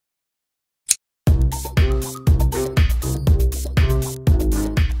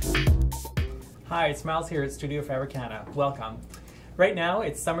Hi, it's Myles here at Studio Fabricana. Welcome. Right now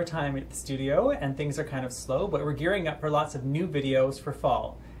it's summertime at the studio and things are kind of slow, but we're gearing up for lots of new videos for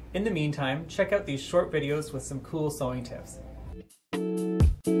fall. In the meantime, check out these short videos with some cool sewing tips.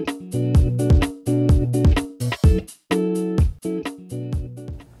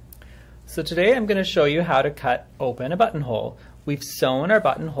 So today I'm going to show you how to cut open a buttonhole. We've sewn our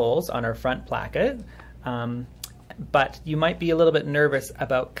buttonholes on our front placket, but you might be a little bit nervous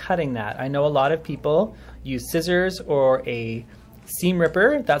about cutting that. I know a lot of people use scissors or a seam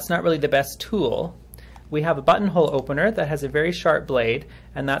ripper. That's not really the best tool. We have a buttonhole opener that has a very sharp blade,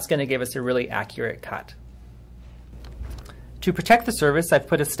 and that's going to give us a really accurate cut. To protect the surface, I've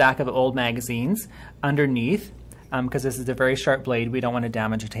put a stack of old magazines underneath because this is a very sharp blade. We don't want to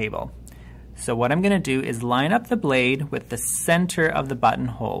damage a table. So what I'm going to do is line up the blade with the center of the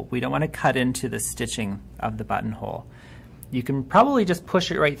buttonhole. We don't want to cut into the stitching of the buttonhole. You can probably just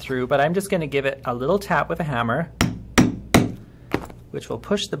push it right through, but I'm just going to give it a little tap with a hammer, which will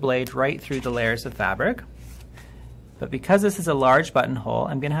push the blade right through the layers of fabric. But because this is a large buttonhole,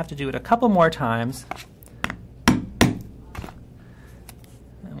 I'm going to have to do it a couple more times. And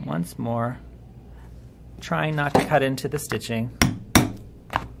once more, trying not to cut into the stitching.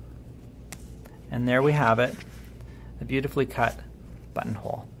 And there we have it, a beautifully cut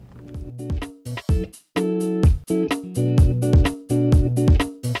buttonhole.